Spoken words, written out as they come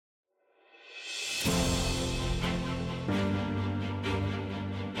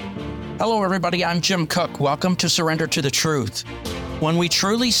Hello, everybody. I'm Jim Cook. Welcome to Surrender to the Truth. When we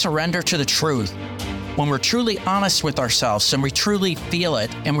truly surrender to the truth, when we're truly honest with ourselves and we truly feel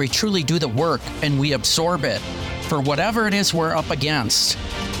it and we truly do the work and we absorb it for whatever it is we're up against,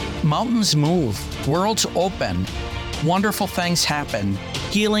 mountains move, worlds open, wonderful things happen,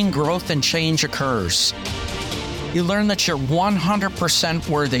 healing, growth, and change occurs. You learn that you're 100%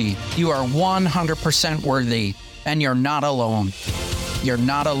 worthy. You are 100% worthy, and you're not alone. You're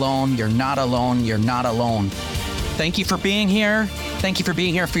not alone. You're not alone. You're not alone. Thank you for being here. Thank you for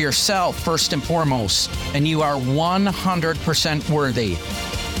being here for yourself, first and foremost. And you are 100% worthy.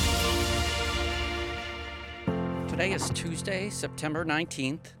 Today is Tuesday, September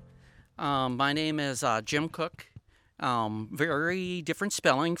 19th. My name is Jim Cook. Very different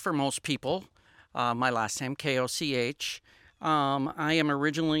spelling for most people. My last name, K-O-C-H. I am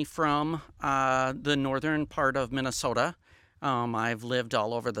originally from the northern part of Minnesota. I've lived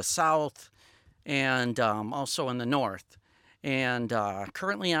all over the South and also in the North. And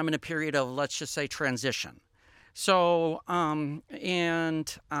currently I'm in a period of, let's just say, transition. So, I'm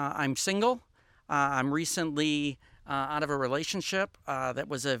single. I'm recently out of a relationship that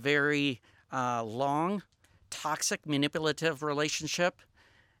was a very long, toxic, manipulative relationship.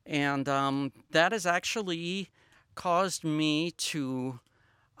 And that has actually caused me to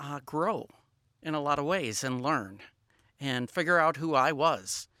grow in a lot of ways and learn and figure out who I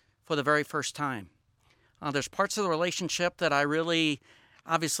was for the very first time. There's parts of the relationship that I really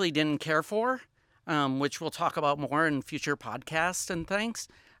obviously didn't care for, which we'll talk about more in future podcasts and things.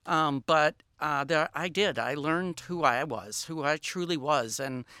 But I did. I learned who I was, who I truly was,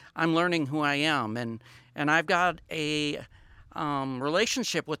 and I'm learning who I am. And I've got a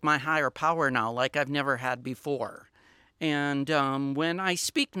relationship with my higher power now like I've never had before. And when I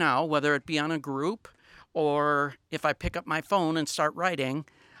speak now, whether it be on a group or if I pick up my phone and start writing,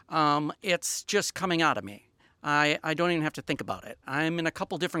 it's just coming out of me. I don't even have to think about it. I'm in a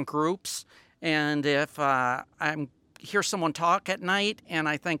couple different groups, and if I hear someone talk at night and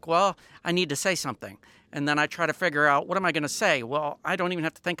I think, well, I need to say something, and then I try to figure out, what am I going to say? Well, I don't even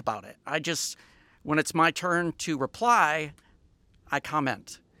have to think about it. When it's my turn to reply, I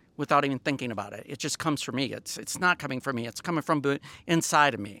comment without even thinking about it. It just comes from me. It's not coming from me. It's coming from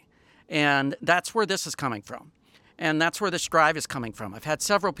inside of me. And that's where this is coming from. And that's where this drive is coming from. I've had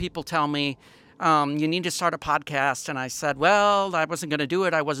several people tell me, you need to start a podcast. And I said, well, I wasn't going to do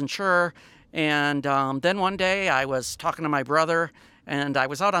it. I wasn't sure. And then one day I was talking to my brother, and I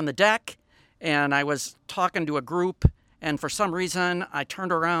was out on the deck, and I was talking to a group. And for some reason, I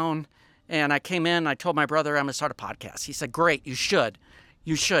turned around, and I came in. I told my brother I'm going to start a podcast. He said, great, you should.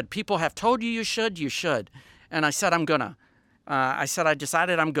 You should. People have told you you should. You should. And I said, I'm going to. I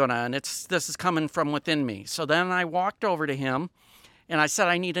decided I'm going to, and this is coming from within me. So then I walked over to him, and I said,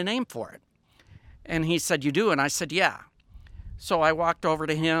 I need a name for it. And he said, you do? And I said, yeah. So I walked over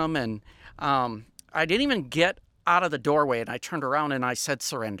to him, and I didn't even get out of the doorway, and I turned around, and I said,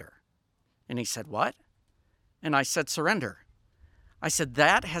 surrender. And he said, what? And I said, surrender. I said,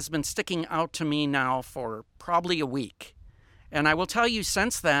 that has been sticking out to me now for probably a week. And I will tell you,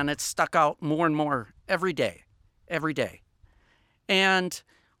 since then, it's stuck out more and more every day. And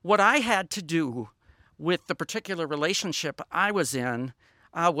what I had to do with the particular relationship I was in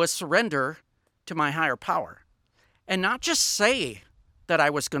was surrender to my higher power. And not just say that I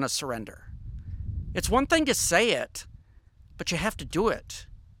was going to surrender. It's one thing to say it, but you have to do it.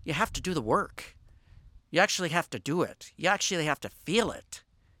 You have to do the work. You actually have to do it. You actually have to feel it.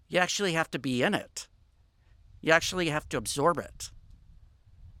 You actually have to be in it. You actually have to absorb it.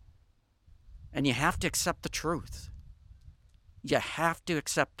 And you have to accept the truth. You have to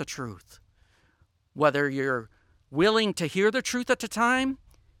accept the truth. Whether you're willing to hear the truth at the time,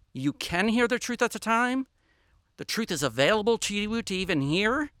 you can hear the truth at the time. The truth is available to you to even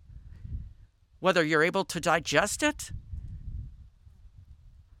hear. Whether you're able to digest it,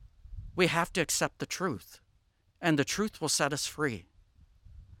 we have to accept the truth. And the truth will set us free.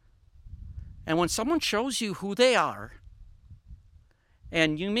 And when someone shows you who they are,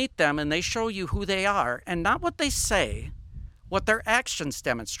 and you meet them and they show you who they are, and not what they say, what their actions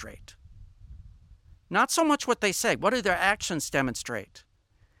demonstrate. Not so much what they say, what do their actions demonstrate?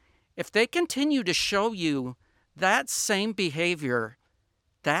 If they continue to show you that same behavior,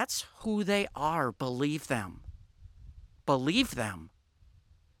 that's who they are. Believe them. Believe them.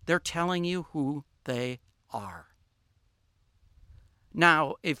 They're telling you who they are.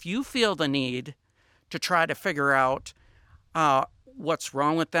 Now, if you feel the need to try to figure out what's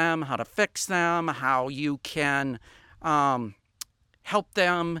wrong with them, how to fix them, how you can help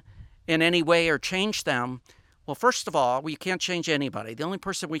them in any way or change them, Well, first of all, we can't change anybody. The only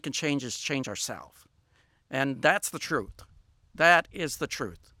person we can change is change ourselves. And that's the truth. That is the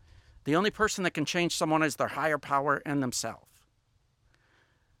truth. The only person that can change someone is their higher power and themselves.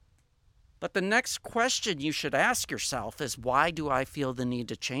 But the next question you should ask yourself is, why do I feel the need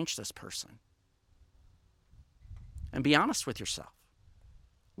to change this person? And be honest with yourself.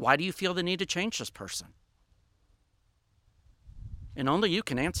 Why do you feel the need to change this person? And only you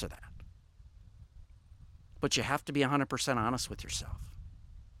can answer that. But you have to be 100% honest with yourself.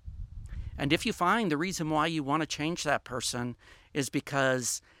 And if you find the reason why you want to change that person is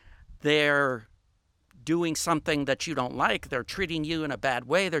because they're doing something that you don't like, they're treating you in a bad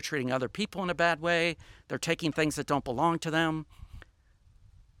way, they're treating other people in a bad way, they're taking things that don't belong to them,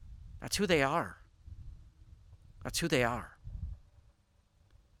 that's who they are. That's who they are.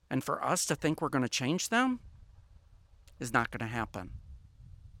 And for us to think we're going to change them is not going to happen.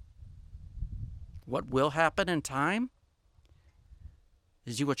 What will happen in time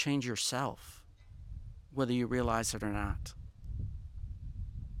is you will change yourself, whether you realize it or not.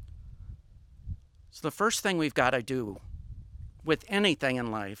 So the first thing we've got to do with anything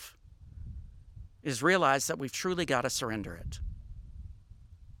in life is realize that we've truly got to surrender it.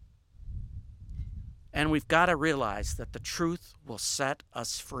 And we've got to realize that the truth will set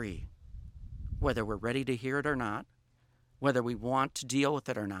us free, whether we're ready to hear it or not, whether we want to deal with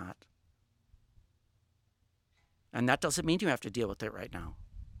it or not. And that doesn't mean you have to deal with it right now.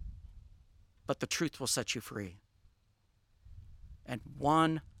 But the truth will set you free. And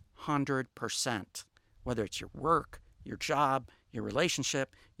 100%, whether it's your work, your job, your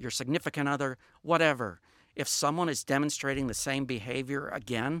relationship, your significant other, whatever, if someone is demonstrating the same behavior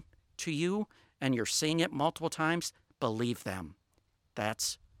again to you and you're seeing it multiple times, believe them.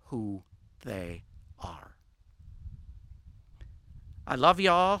 That's who they are. I love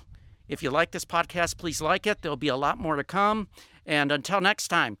y'all. If you like this podcast, please like it. There'll be a lot more to come. And until next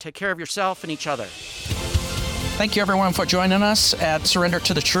time, take care of yourself and each other. Thank you, everyone, for joining us at Surrender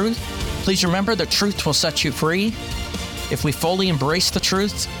to the Truth. Please remember, the truth will set you free. If we fully embrace the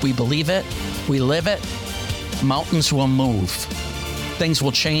truth, we believe it, we live it, mountains will move. Things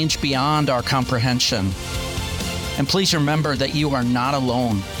will change beyond our comprehension. And please remember that you are not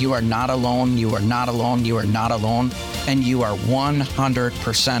alone. You are not alone. You are not alone. You are not alone. And you are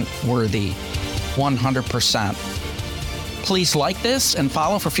 100% worthy. 100%. Please like this and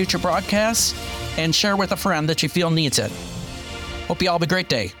follow for future broadcasts and share with a friend that you feel needs it. Hope you all have a great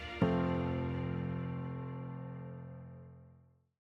day.